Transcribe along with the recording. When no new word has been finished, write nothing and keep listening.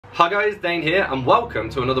Hi guys, Dane here and welcome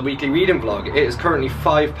to another weekly reading vlog. It is currently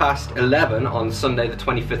 11:05 on Sunday the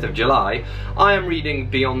 25th of July. I am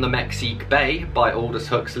reading Beyond the Mexique Bay by Aldous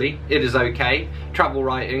Huxley. It is okay, travel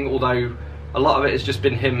writing, although a lot of it has just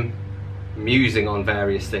been him musing on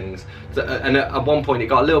various things. And at one point it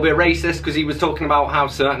got a little bit racist because he was talking about how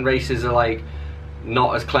certain races are like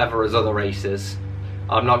not as clever as other races.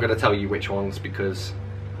 I'm not going to tell you which ones because,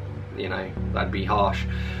 you know, that'd be harsh.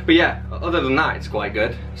 But yeah, other than that, it's quite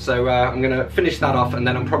good. So I'm going to finish that off and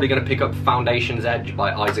then I'm probably going to pick up Foundation's Edge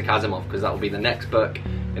by Asimov because that will be the next book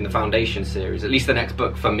in the Foundation series. At least the next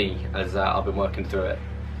book for me as I've been working through it.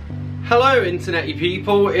 Hello internet-y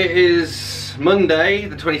people, it is Monday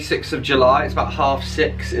the 26th of July, it's about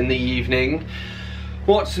 6:30 in the evening.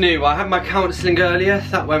 What's new? I had my counselling earlier,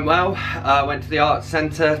 that went well. I went to the art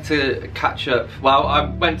centre to catch up. Well, I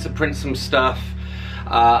went to print some stuff.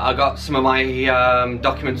 I got some of my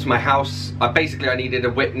documents from my house. I needed a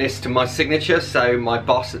witness to my signature, so my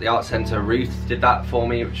boss at the art centre, Ruth, did that for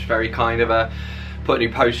me, which was very kind of her. Put a new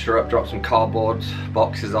poster up, dropped some cardboard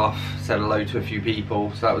boxes off, said hello to a few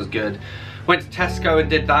people, so that was good. Went to Tesco and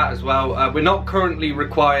did that as well. We're not currently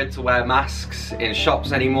required to wear masks in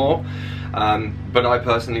shops anymore, but I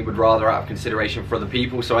personally would rather, out of consideration for other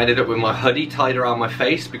people, so I ended up with my hoodie tied around my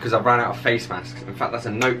face because I've ran out of face masks. In fact, that's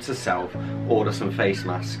a note to self, order some face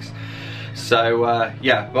masks. So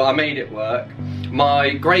yeah, but I made it work. My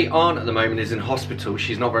great aunt at the moment is in hospital.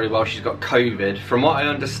 She's not very well, she's got COVID. From what I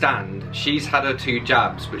understand, she's had her 2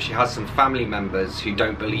 jabs, but she has some family members who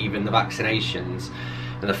don't believe in the vaccinations.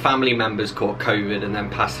 And the family members caught COVID and then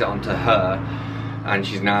passed it on to her. And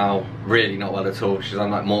she's now really not well at all. She's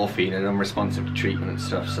on like morphine and unresponsive to treatment and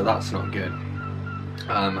stuff, so that's not good.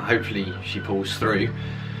 Hopefully she pulls through,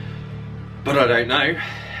 but I don't know.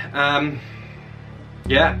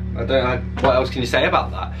 Yeah, what else can you say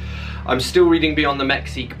about that? I'm still reading Beyond the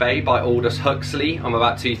Mexique Bay by Aldous Huxley. I'm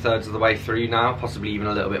about 2/3 of the way through now, possibly even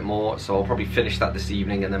a little bit more, so I'll probably finish that this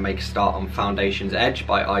evening and then make a start on Foundation's Edge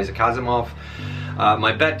by Asimov.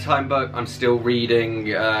 My bedtime book, I'm still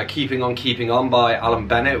reading Keeping On by Alan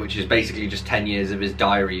Bennett, which is basically just 10 years of his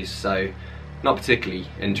diaries, so not particularly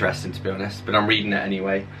interesting to be honest, but I'm reading it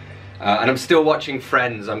anyway. And I'm still watching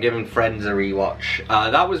Friends. I'm giving Friends a rewatch.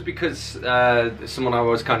 That was because someone I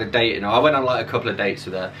was kind of dating. I went on like a couple of dates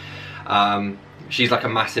with her. She's like a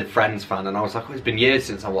massive Friends fan, and I was like, oh, it's been years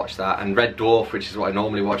since I watched that. And Red Dwarf, which is what I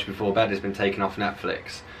normally watch before bed, has been taken off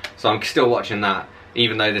Netflix. So I'm still watching that,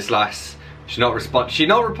 even though this lass, she not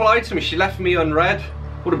replied to me. She left me unread.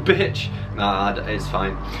 What a bitch. Nah, it's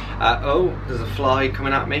fine. Oh, there's a fly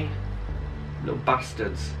coming at me. Little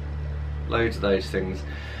bastards. Loads of those things.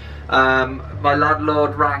 My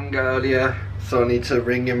landlord rang earlier, so I need to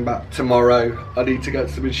ring him back tomorrow. I need to get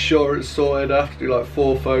some insurance sorted. I have to do like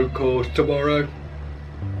 4 phone calls tomorrow.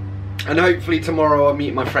 And hopefully tomorrow I'll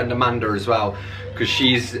meet my friend Amanda as well, because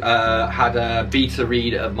she's had a beta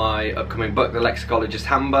read of my upcoming book, The Lexicologist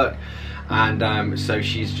Handbook, and so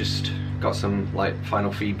she's just got some like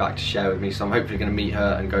final feedback to share with me, so I'm hopefully going to meet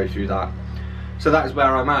her and go through that. So that is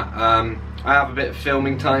where I'm at. I have a bit of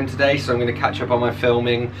filming time today, so I'm going to catch up on my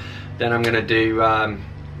filming. Then I'm going to do a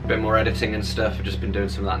bit more editing and stuff. I've just been doing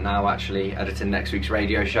some of that now, actually, editing next week's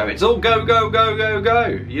radio show. It's all go, go, go, go,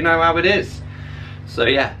 go. You know how it is. So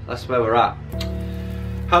yeah, that's where we're at.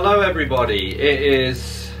 Hello everybody. It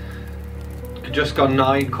is just gone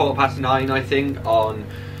 9:15, I think, on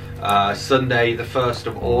Sunday the 1st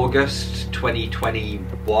of August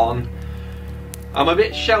 2021. I'm a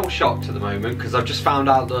bit shell-shocked at the moment because I've just found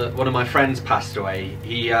out that one of my friends passed away.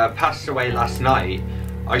 He passed away last night.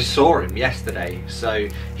 I saw him yesterday. So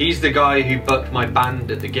he's the guy who booked my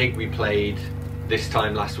band at the gig we played this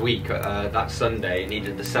time last week, that Sunday, and he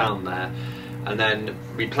did the sound there. And then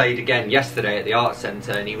we played again yesterday at the art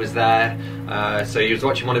centre and he was there. So he was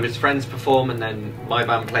watching one of his friends perform, and then my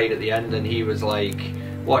band played at the end and he was like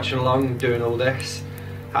watching along, doing all this,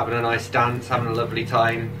 having a nice dance, having a lovely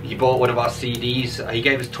time. He bought one of our CDs. He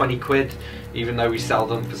gave us 20 quid, even though we sell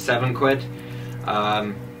them for 7 quid.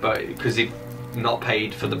 But because he'd not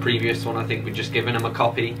paid for the previous one, I think we'd just given him a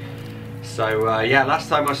copy. So yeah, last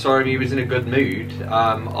time I saw him he was in a good mood,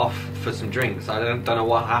 off for some drinks. I don't know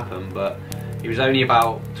what happened, but he was only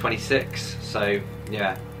about 26. So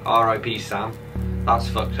yeah, R.I.P. Sam. That's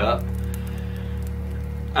fucked up.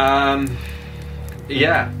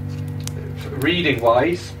 Yeah. Reading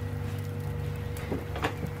wise,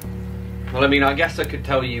 well, I mean, I guess I could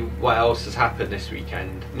tell you what else has happened this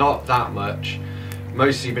weekend. Not that much.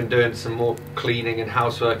 Mostly been doing some more cleaning and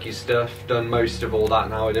houseworky stuff. Done most of all that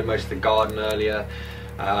now. I did most of the garden earlier.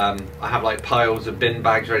 I have like piles of bin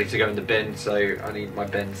bags ready to go in the bin, so I need my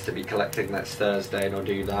bins to be collecting next Thursday, and I'll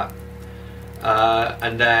do that.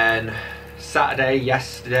 And then Saturday,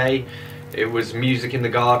 yesterday, it was music in the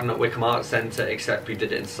garden at Wickham Arts Centre, except we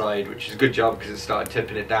did it inside, which is a good job because it started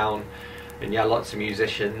tipping it down. And yeah, lots of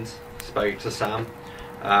musicians. Spoke to Sam.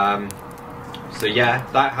 So yeah,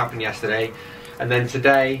 that happened yesterday. And then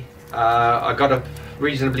today, I got up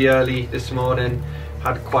reasonably early this morning,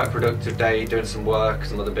 had quite a productive day doing some work,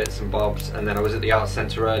 some other bits and bobs, and then I was at the Arts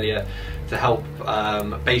Centre earlier to help.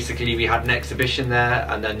 Basically we had an exhibition there,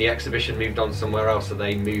 and then the exhibition moved on somewhere else, so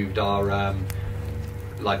they moved our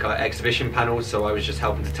like our exhibition panels, so I was just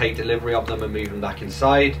helping to take delivery of them and move them back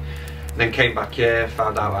inside. And then came back here,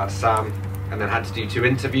 found out about Sam, and then had to do 2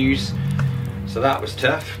 interviews, so that was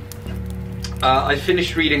tough. I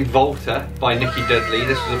finished reading Volta by Nikki Dudley.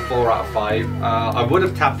 This was a 4 out of 5. I would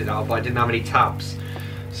have tabbed it out, but I didn't have any tabs,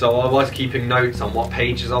 so I was keeping notes on what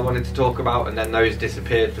pages I wanted to talk about, and then those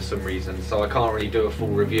disappeared for some reason, so I can't really do a full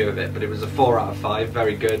review of it. But it was a 4 out of 5,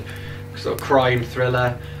 very good. Sort of crime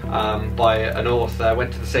thriller by an author,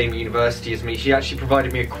 went to the same university as me. She actually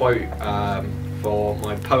provided me a quote for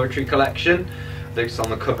my poetry collection. I think it's on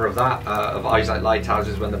the cover of that, of Isaac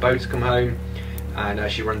Lighthouse's When the Boats Come Home.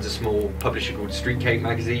 And she runs a small publisher called Street Cake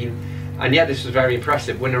magazine. And yeah, this was very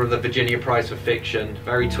impressive. Winner of the Virginia Prize for Fiction.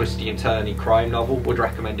 Very twisty and turny crime novel. Would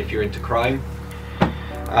recommend if you're into crime.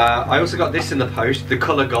 I also got this in the post, The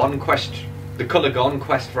Colour Gone Quest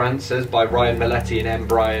for Answers by Rian, Mileti and M.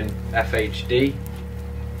 Bryant, FHD.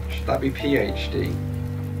 Should that be PhD?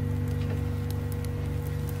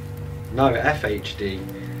 No, FHD.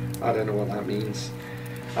 I don't know what that means.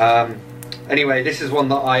 Anyway, this is one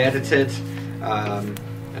that I edited.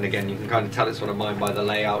 And again, you can kind of tell it's one of mine by the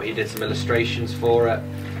layout. He did some illustrations for it.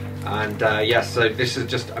 And yeah, so this is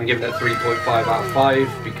just, I'm giving it a 3.5 out of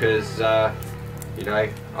 5 because, you know,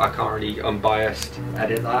 I can't really unbiased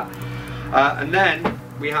edit that. And then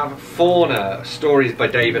we have Fauna, stories by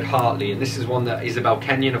David Hartley, and this is one that Isabel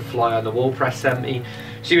Kenyon of Fly on the Wall Press sent me.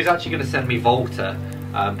 She was actually going to send me Volta,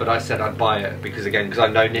 but I said I'd buy it because I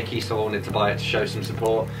know Nikki, so I wanted to buy it to show some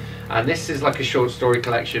support. And this is like a short story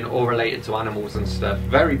collection, all related to animals and stuff.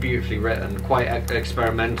 Very beautifully written, quite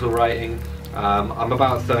experimental writing. I'm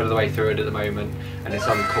about a third of the way through it at the moment, and it's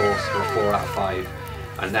on course for a 4 out of 5.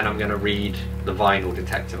 And then I'm going to read The Vinyl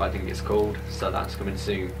Detective, I think it's called, so that's coming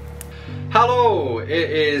soon. Hello, it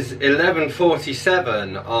is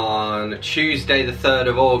 11:47 on Tuesday the 3rd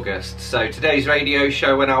of August. So today's radio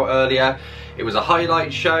show went out earlier. It was a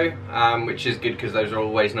highlight show, which is good because those are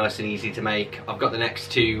always nice and easy to make. I've got the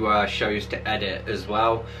next 2 shows to edit as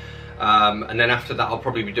well. And then after that I'll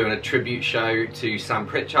probably be doing a tribute show to Sam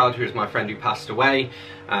Pritchard, who is my friend who passed away,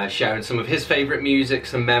 sharing some of his favourite music,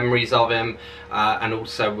 some memories of him, and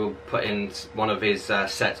also we'll put in one of his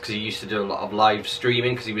sets because he used to do a lot of live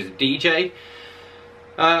streaming because he was a DJ.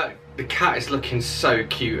 The cat is looking so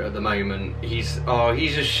cute at the moment. He's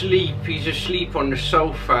asleep on the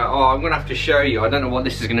sofa. Oh, I'm gonna have to show you. I don't know what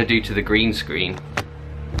this is gonna do to the green screen.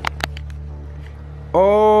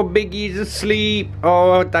 Oh, Biggie's asleep.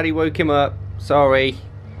 Oh, Daddy woke him up. Sorry.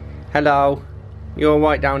 Hello. You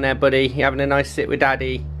alright down there, buddy? You having a nice sit with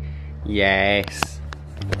Daddy? Yes.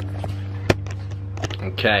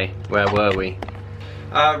 Okay, where were we?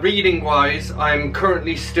 Reading wise, I'm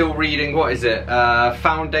currently still reading, what is it?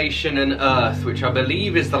 Foundation and Earth, which I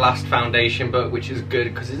believe is the last Foundation book, which is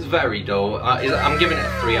good because it's very dull. I'm giving it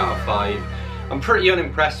a 3 out of 5. I'm pretty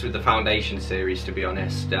unimpressed with the Foundation series, to be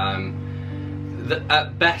honest.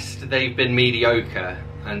 At best they've been mediocre,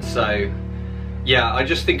 and so yeah, I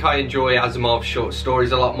just think I enjoy Asimov's short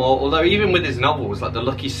stories a lot more, although even with his novels, like the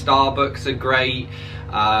Lucky Star books are great.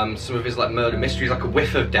 Some of his like murder mysteries, like A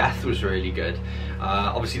Whiff of Death was really good.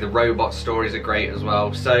 Obviously the robot stories are great as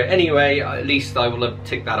well. So anyway, at least I will have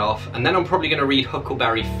ticked that off. And then I'm probably going to read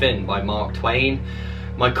Huckleberry Finn by Mark Twain.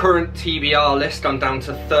 My current TBR list, I'm down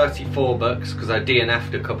to 34 books because I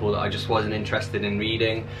DNF'd a couple that I just wasn't interested in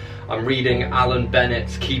reading. I'm reading Alan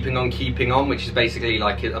Bennett's Keeping On, which is basically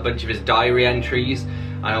like a bunch of his diary entries.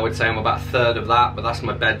 And I would say I'm about a third of that, but that's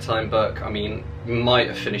my bedtime book. I mean, might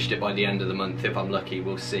have finished it by the end of the month if I'm lucky,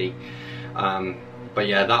 we'll see. But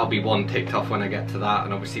yeah, that'll be one ticked off when I get to that,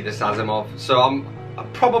 and obviously this Asimov. So I'm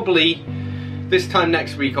probably, this time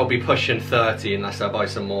next week I'll be pushing 30 unless I buy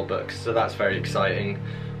some more books, so that's very exciting.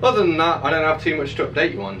 Other than that, I don't have too much to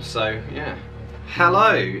update you on, so yeah.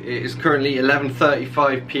 Hello, it is currently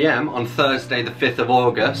 11:35 PM on Thursday the 5th of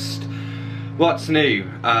August. What's new?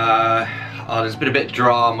 There's been a bit of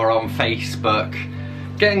drama on Facebook.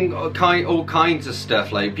 Getting all kinds of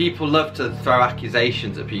stuff. Like, people love to throw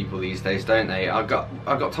accusations at people these days, don't they? I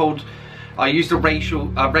got told I used a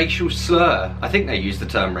racial slur. I think they used the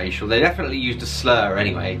term racial. They definitely used a slur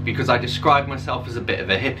anyway, because I described myself as a bit of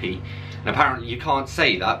a hippie. And apparently you can't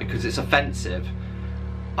say that because it's offensive.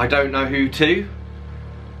 I don't know who to.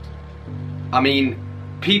 I mean,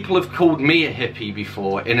 people have called me a hippie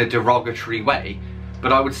before in a derogatory way,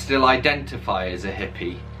 but I would still identify as a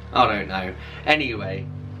hippie. I don't know. Anyway,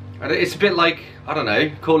 it's a bit like, I don't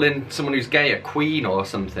know, calling someone who's gay a queen or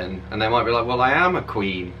something, and they might be like, well, I am a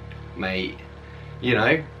queen, mate. You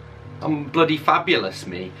know, I'm bloody fabulous,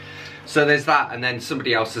 me. So there's that, and then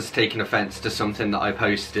somebody else has taken offence to something that I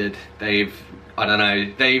posted. They've, I don't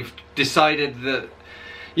know, they've decided that,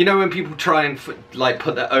 you know, when people try and like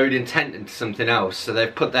put their own intent into something else, so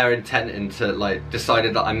they've put their intent into, like,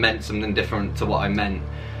 decided that I meant something different to what I meant,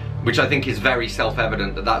 which I think is very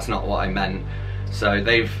self-evident that that's not what I meant. So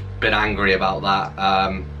they've been angry about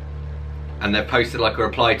that, and they've posted like a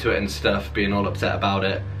reply to it and stuff, being all upset about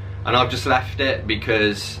it, and I've just left it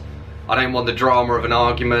because I don't want the drama of an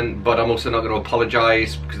argument, but I'm also not going to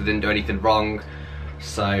apologise because I didn't do anything wrong.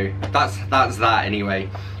 So that's that anyway.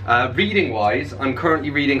 Reading wise, I'm currently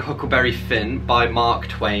reading Huckleberry Finn by Mark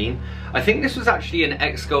Twain. I think this was actually an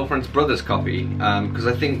ex-girlfriend's brother's copy, because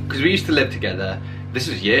we used to live together. This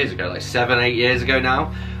was years ago, like 7, 8 years ago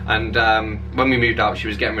now, and when we moved out she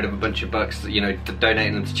was getting rid of a bunch of books, you know,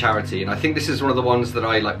 donating them to charity, and I think this is one of the ones that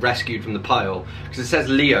I like rescued from the pile, because it says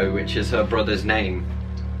Leo, which is her brother's name.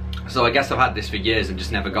 So I guess I've had this for years and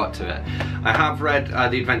just never got to it. I have read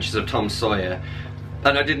The Adventures of Tom Sawyer,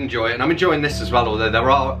 and I did enjoy it, and I'm enjoying this as well, although there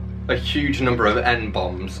are a huge number of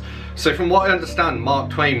N-bombs. So from what I understand, Mark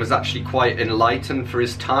Twain was actually quite enlightened for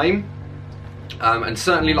his time. And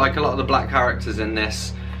certainly, like, a lot of the black characters in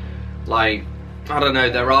this, like, I don't know,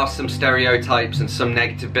 there are some stereotypes and some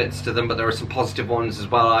negative bits to them, but there are some positive ones as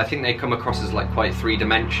well. I think they come across as like quite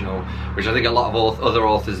three-dimensional, which I think a lot of other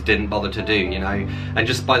authors didn't bother to do, you know. And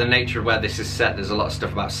just by the nature of where this is set, there's a lot of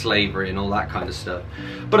stuff about slavery and all that kind of stuff.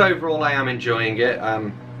 But overall, I am enjoying it.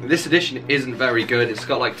 This edition isn't very good. It's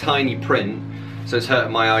got like tiny print, so it's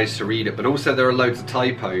hurting my eyes to read it, but also there are loads of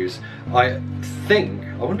typos. I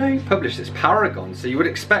wonder who published this, Paragon, so you would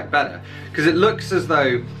expect better, because it looks as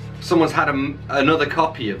though someone's had another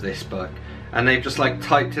copy of this book and they've just like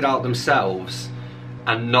typed it out themselves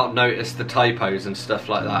and not noticed the typos and stuff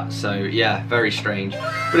like that. So yeah, very strange,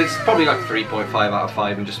 but it's probably like 3.5 out of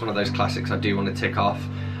 5 and just one of those classics I do want to tick off.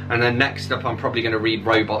 And then next up I'm probably going to read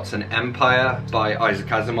Robots and Empire by Isaac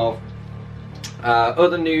Asimov.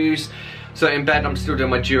 Other news, so in bed I'm still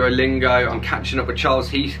doing my Duolingo. I'm catching up with Charles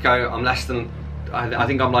Heathcote. I'm less than, I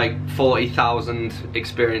think I'm like 40,000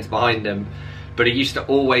 experience behind him, but he used to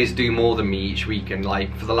always do more than me each week, and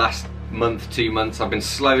like for the last month, 2 months, I've been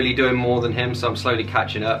slowly doing more than him, so I'm slowly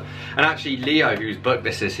catching up. And actually Leo, whose book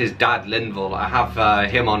this is, his dad Linval, I have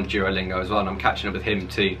him on Duolingo as well, and I'm catching up with him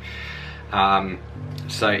too.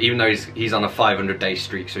 So even though he's on a 500-day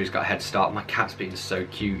streak, so he's got a head start. My cat's being so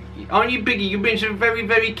cute. Aren't you, Biggie? You've been so very,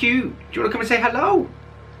 very cute. Do you want to come and say hello? Do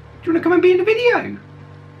you want to come and be in the video?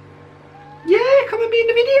 Yeah, come and be in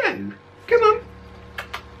the video. Come on.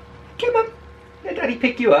 Come on. Let Daddy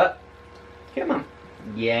pick you up. Come on.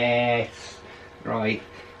 Yes. Right.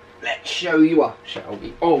 Let's show you up, shall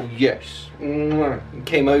we? Oh, yes. You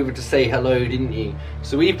came over to say hello, didn't you?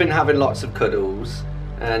 So we've been having lots of cuddles.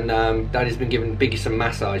 And Daddy's been giving Biggie some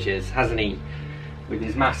massages, hasn't he? With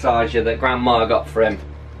his massager that Grandma got for him.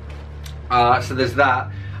 So there's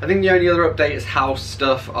that. I think the only other update is house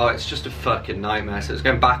stuff. Oh, it's just a fucking nightmare. So it's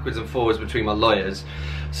going backwards and forwards between my lawyers.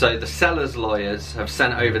 So the seller's lawyers have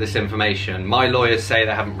sent over this information. My lawyers say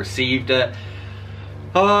they haven't received it.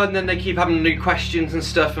 Oh, and then they keep having new questions and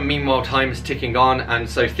stuff, and meanwhile time is ticking on. And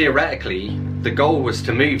so theoretically, the goal was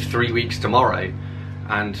to move 3 weeks tomorrow.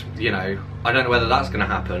 And, you know, I don't know whether that's going to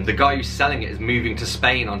happen. The guy who's selling it is moving to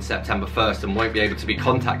Spain on September 1st and won't be able to be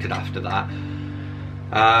contacted after that.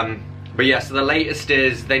 But yeah, so the latest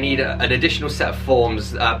is they need an additional set of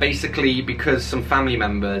forms. Basically, because some family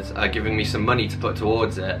members are giving me some money to put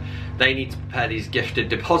towards it, they need to prepare these gifted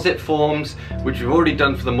deposit forms, which we've already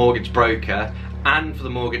done for the mortgage broker and for the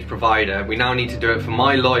mortgage provider. We now need to do it for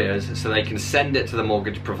my lawyers so they can send it to the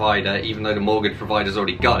mortgage provider, even though the mortgage provider's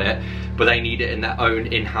already got it, but they need it in their own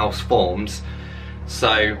in-house forms.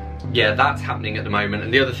 So yeah, that's happening at the moment.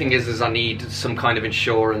 And the other thing is I need some kind of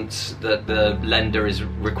insurance that the lender is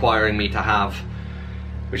requiring me to have,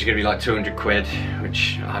 which is going to be like 200 quid,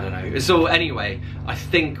 which I don't know. So anyway, I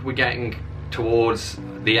think we're getting towards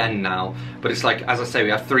the end now, but it's like, as I say,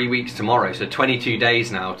 we have 3 weeks tomorrow, so 22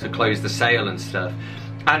 days now to close the sale and stuff.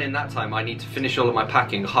 And in that time I need to finish all of my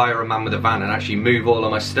packing, hire a man with a van and actually move all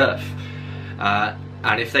of my stuff.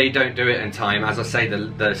 and if they don't do it in time, as I say,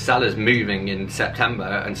 the seller's moving in September,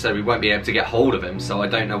 and so we won't be able to get hold of him, so I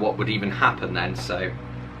don't know what would even happen then. So,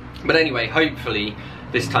 but anyway, hopefully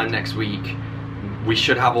this time next week we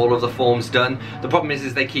should have all of the forms done. The problem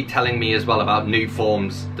is they keep telling me as well about new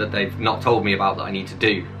forms that they've not told me about that I need to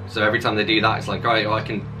do. So every time they do that, it's like, right, well, I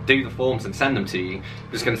can do the forms and send them to you.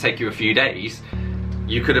 It's going to take you a few days.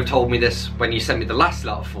 You could have told me this when you sent me the last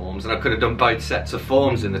lot of forms, and I could have done both sets of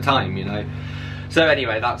forms in the time, you know. So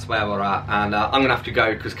anyway, that's where we're at, and I'm going to have to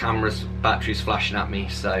go because camera's battery's flashing at me,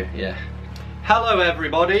 so yeah. Hello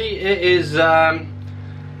everybody, it is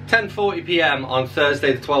 10:40 PM on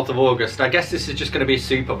Thursday the 12th of August. I guess this is just going to be a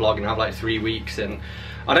super vlog and I have like 3 weeks, and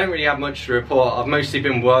I don't really have much to report. I've mostly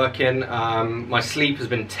been working. My sleep has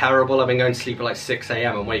been terrible. I've been going to sleep at like 6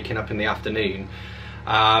 AM and waking up in the afternoon.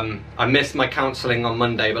 I missed my counselling on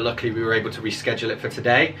Monday, but luckily we were able to reschedule it for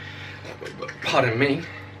today. Pardon me.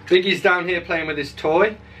 Biggie's down here playing with his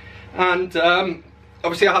toy, and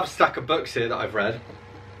obviously I have a stack of books here that I've read.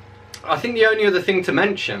 I think the only other thing to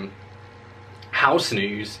mention, house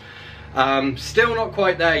news, still not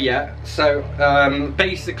quite there yet. So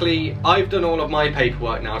basically I've done all of my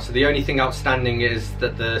paperwork now, so the only thing outstanding is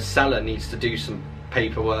that the seller needs to do some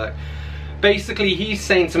paperwork. Basically he's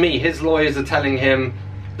saying to me his lawyers are telling him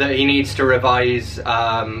that he needs to revise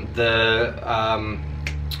the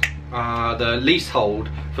leasehold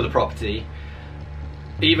for the property,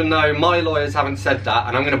 even though my lawyers haven't said that,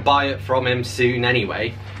 and I'm going to buy it from him soon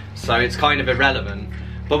anyway, so it's kind of irrelevant.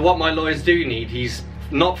 But what my lawyers do need, he's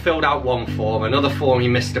not filled out one form, another form he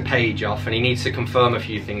missed a page off, and he needs to confirm a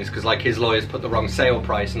few things because like his lawyers put the wrong sale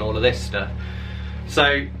price and all of this stuff.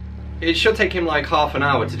 So it should take him like half an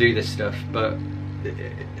hour to do this stuff, but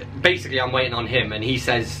basically I'm waiting on him, and he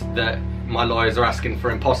says that my lawyers are asking for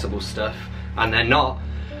impossible stuff and they're not.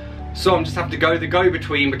 So I'm just have to go the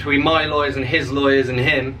go-between between my lawyers and his lawyers and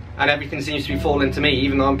him, and everything seems to be falling to me,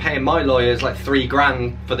 even though I'm paying my lawyers like 3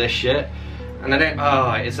 grand for this shit. And I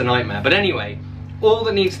don't, it's a nightmare. But anyway, all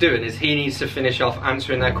that needs doing is he needs to finish off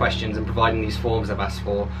answering their questions and providing these forms I've asked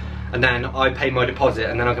for, and then I pay my deposit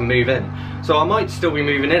and then I can move in. So I might still be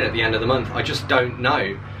moving in at the end of the month, I just don't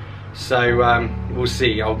know. So we'll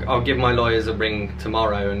see. I'll give my lawyers a ring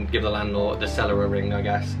tomorrow and give the seller a ring, I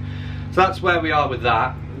guess. So that's where we are with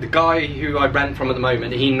that. The guy who I rent from at the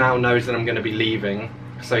moment, he now knows that I'm going to be leaving,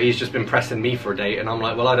 so he's just been pressing me for a date, and I'm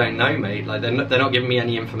like, well, I don't know, mate. Like, they're not giving me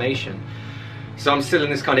any information. So I'm still in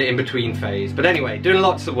this kind of in-between phase. But anyway, doing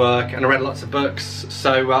lots of work, and I read lots of books.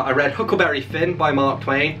 So I read Huckleberry Finn by Mark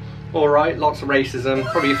Twain. Alright, lots of racism,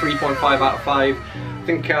 probably a 3.5 out of 5. I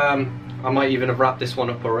think I might even have wrapped this one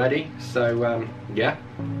up already. So yeah,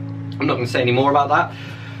 I'm not going to say any more about that.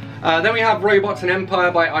 Then we have Robots and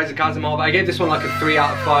Empire by Isaac Asimov. I gave this one like a 3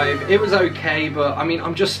 out of 5. It was okay, but I mean,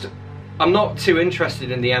 I'm not too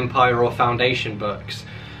interested in the Empire or Foundation books.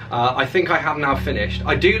 I think I have now finished.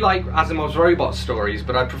 I do like Asimov's robot stories,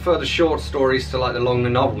 but I prefer the short stories to like the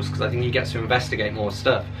longer novels, because I think he gets to investigate more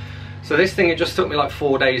stuff. So this thing, it just took me like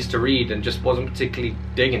 4 days to read, and just wasn't particularly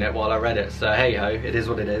digging it while I read it. So hey ho, it is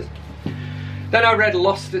what it is. Then I read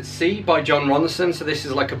Lost at Sea by John Ronson. So this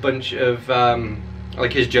is like a bunch of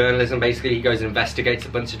like his journalism. Basically he goes and investigates a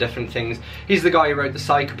bunch of different things. He's the guy who wrote the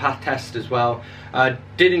Psychopath Test as well.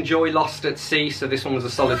 Did enjoy Lost at Sea, so this one was a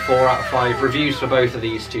solid 4 out of 5. Reviews for both of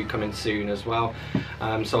these two coming soon as well,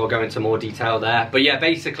 so I'll go into more detail there. But yeah,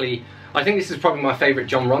 basically I think this is probably my favourite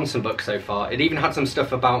John Ronson book so far. It even had some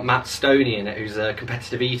stuff about Matt Stoney in it, who's a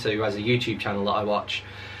competitive eater who has a YouTube channel that I watch.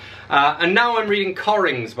 And now I'm reading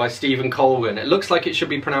Cockerings by Stephen Colgan. It looks like it should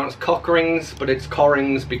be pronounced Cockerings, but it's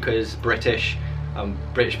Cockerings because British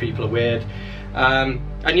people are weird.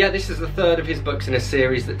 And yeah, this is the 3rd of his books in a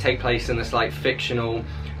series that take place in this like fictional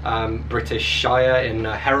British shire in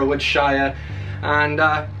Herefordshire. And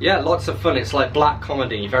yeah, lots of fun. It's like black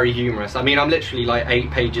comedy, very humorous. I mean, I'm literally like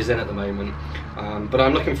 8 pages in at the moment, but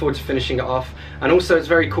I'm looking forward to finishing it off. And also it's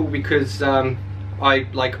very cool because I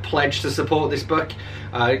like pledged to support this book.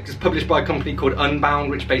 It's published by a company called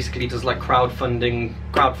Unbound, which basically does like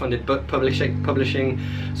crowdfunded book publishing.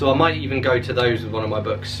 So I might even go to those with one of my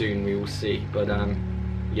books soon, we will see. But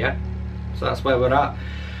yeah, so that's where we're at.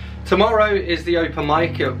 Tomorrow is the open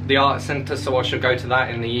mic at the Art Centre, so I shall go to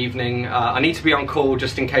that in the evening. I need to be on call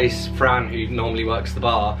just in case Fran, who normally works the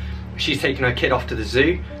bar, she's taking her kid off to the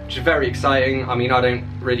zoo, which is very exciting. I mean, I don't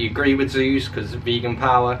really agree with zoos because of vegan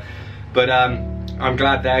power, but I'm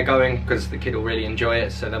glad they're going because the kid will really enjoy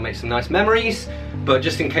it, so they'll make some nice memories. But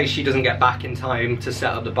just in case she doesn't get back in time to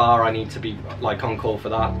set up the bar, I need to be like on call for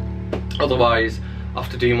that. Otherwise, I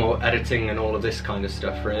have to do more editing and all of this kind of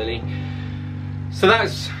stuff really. So that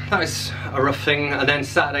was a rough thing, and then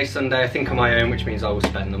Saturday, Sunday I think on my own, which means I will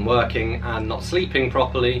spend them working and not sleeping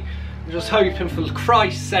properly. I'm just hoping, for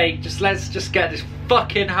Christ's sake, let's just get this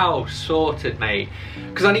fucking house sorted, mate.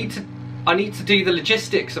 Because I need to do the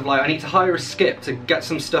logistics of, like, I need to hire a skip to get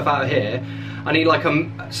some stuff out of here. I need like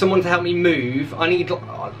someone to help me move. I need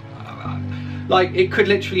like, it could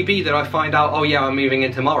literally be that I find out, oh yeah, I'm moving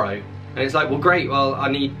in tomorrow, and it's like, well great, well I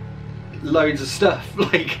need loads of stuff.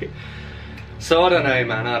 Like, so I don't know,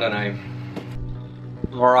 man, I don't know.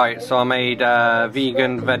 Alright, so I made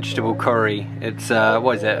vegan vegetable curry. It's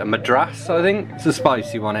what is it, a madras, I think? It's a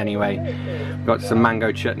spicy one anyway. Got some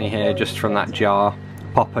mango chutney here just from that jar,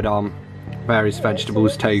 poppadom, various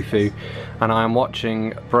vegetables, tofu, and I am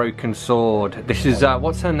watching Broken Sword. This is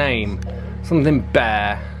what's her name? Something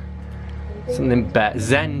Bear.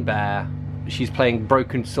 Zenbear. She's playing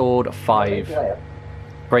Broken Sword 5.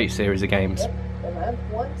 Great series of games.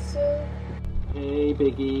 Hey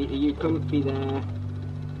Biggie, are you comfy there?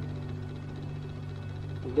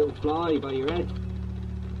 A little fly by your head.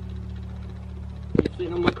 You're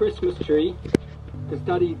sitting on my Christmas tree because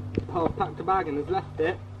Daddy half packed a bag and has left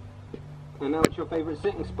it. And now it's your favourite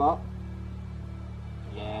sitting spot.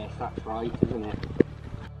 Yes, that's right, isn't it?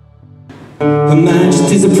 Her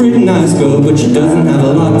Majesty's a pretty nice girl, but she doesn't have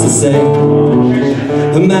a lot to say.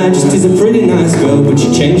 Her Majesty's a pretty nice girl, but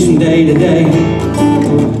she changed from day to day.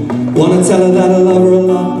 Wanna tell her that I love her a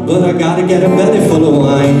lot, but I gotta get her belly full of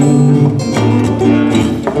wine.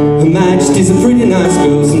 Her Majesty's a pretty nice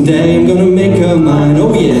girl, someday I'm gonna make her mine.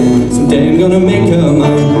 Oh yeah, someday I'm gonna make her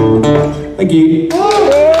mine. Thank you.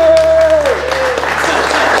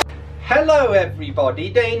 Hello everybody,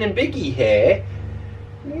 Dane and Biggie here.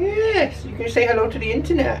 Yes, you can say hello to the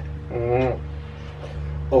internet.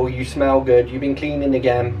 Oh, you smell good. You've been cleaning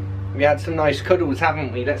again. We had some nice cuddles,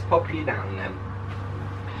 haven't we? Let's pop you down then.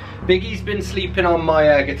 Biggie's been sleeping on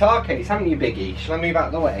my guitar case, haven't you, Biggie? Shall I move out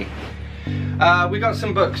of the way? We got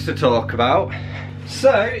some books to talk about.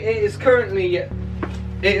 So it is currently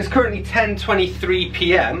 10:23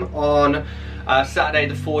 p.m. on Saturday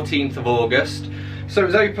the 14th of August. So it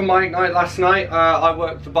was open mic night last night. I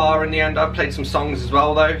worked the bar in the end. I played some songs as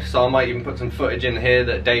well though, so I might even put some footage in here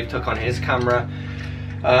that Dave took on his camera.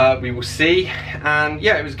 We will see. And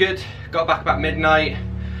yeah, it was good. Got back about midnight.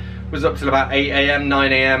 Was up till about 8 AM,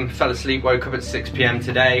 9 AM. Fell asleep, woke up at 6 PM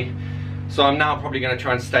today. So I'm now probably going to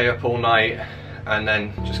try and stay up all night and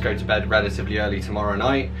then just go to bed relatively early tomorrow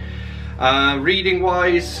night. Reading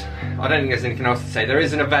wise, I don't think there's anything else to say. There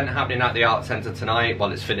is an event happening at the art centre tonight.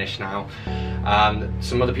 Well, it's finished now.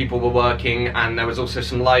 Some other people were working, and there was also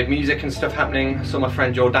some live music and stuff happening. I saw my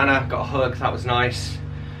friend Jordana, got a hug, that was nice.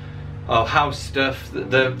 Oh, house stuff.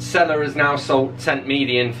 The seller has now sent me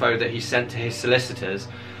the info that he sent to his solicitors,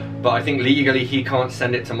 but I think legally he can't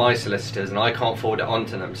send it to my solicitors and I can't forward it on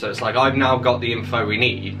to them. So it's like, I've now got the info we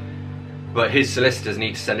need, but his solicitors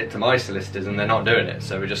need to send it to my solicitors and they're not doing it,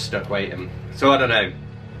 so we're just stuck waiting. So I don't know.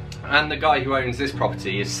 And the guy who owns this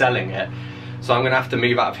property is selling it, so I'm going to have to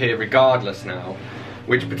move out of here regardless now,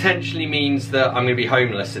 which potentially means that I'm going to be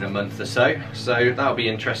homeless in a month or so, so that'll be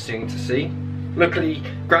interesting to see. Luckily,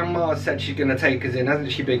 Grandma said she's going to take us in, hasn't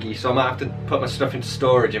she, Biggie? So I might have to put my stuff into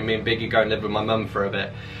storage and me and Biggie go and live with my mum for a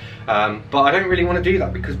bit. But I don't really want to do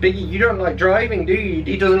that because Biggie, you don't like driving, do you?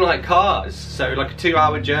 He doesn't like cars, so like a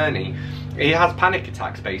 2-hour journey. He has panic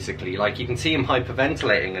attacks basically, like you can see him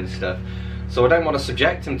hyperventilating and stuff. So I don't want to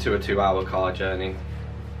subject him to a 2-hour car journey.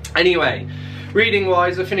 Anyway, reading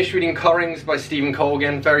wise, I finished reading Cockerings by Stephen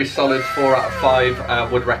Colgan. Very solid, 4 out of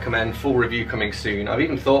 5. Would recommend. Full review coming soon. I've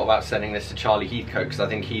even thought about sending this to Charlie Heathcote because I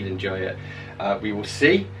think he'd enjoy it. We will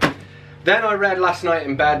see. Then I read last night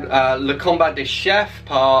in bed Le Combat des Chefs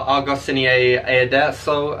par Goscinny et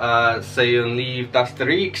Uderzo. C'est un livre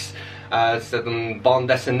d'Astérix. C'est une bande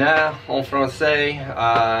dessinée en français.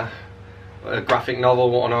 A graphic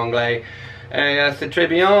novel en anglais. C'est très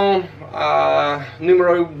bien.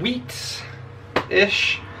 Numéro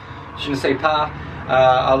 8-ish. Je ne sais pas.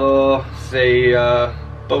 Alors, c'est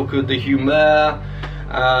beaucoup de humeur.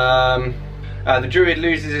 The druid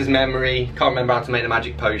loses his memory, can't remember how to make the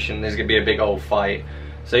magic potion, there's going to be a big old fight.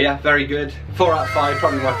 So yeah, very good. 4 out of 5,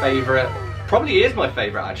 probably my favourite. Probably is my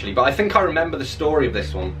favourite actually, but I think I remember the story of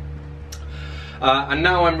this one. And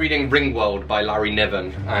now I'm reading Ringworld by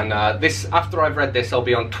Niven. And this, after I've read this, I'll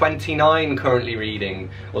be on 29 currently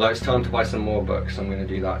reading. Although it's time to buy some more books, I'm going to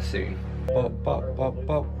do that soon.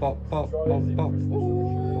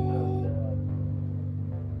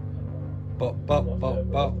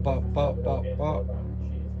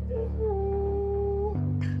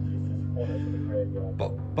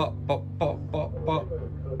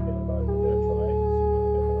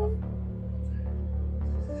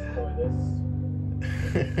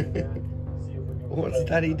 What's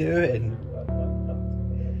Daddy doing?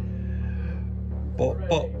 Bop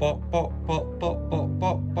bop bop bop bop bop bop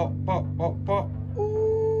bop bop bop bop bop.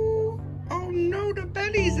 Ooh, oh no, the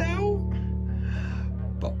belly's out.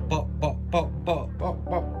 Bop bop bop bop bop bop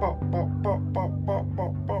bop bop bop bop bop bop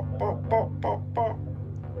bop bop bop bop bop bop.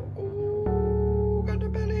 Ooh, got the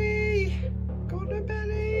belly. Got the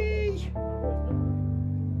belly.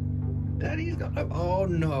 Daddy's got the. Oh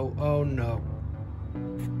no, oh no.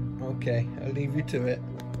 Okay, I'll leave you to it.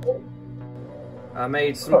 I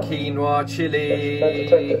made some quinoa chili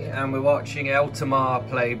and we're watching Eltimar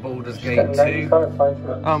play Baldur's Gate 2.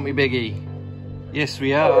 Aren't we, Biggie? Yes,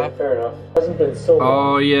 we are. Oh, yeah, fair enough. Hasn't been so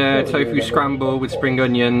oh yeah, tofu scramble with spring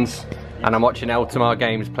onions. And I'm watching Eltimar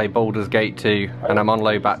Games play Baldur's Gate 2. And I'm on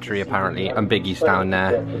low battery apparently, and Biggie's down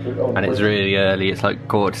there. And it's really early, it's like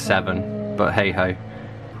 6:45, but hey ho.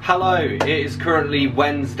 Hello, it is currently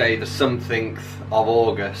Wednesday the somethingth of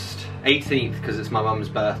August. 18th, because it's my mum's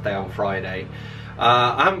birthday on Friday.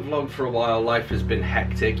 I haven't vlogged for a while, life has been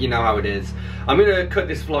hectic, you know how it is. I'm going to cut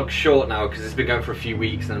this vlog short now because it's been going for a few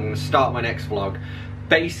weeks, and I'm going to start my next vlog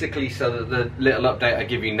basically so that the little update I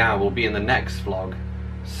give you now will be in the next vlog,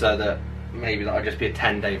 so that maybe that'll just be a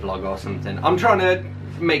 10-day vlog or something. I'm trying to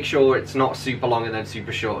make sure it's not super long and then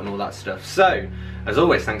super short and all that stuff. So, as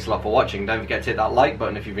always, thanks a lot for watching. Don't forget to hit that like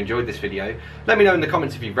button if you've enjoyed this video. Let me know in the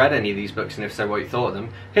comments if you've read any of these books, and if so, what you thought of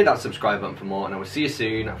them. Hit that subscribe button for more, and I will see you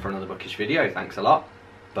soon for another bookish video. Thanks a lot.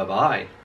 Bye-bye.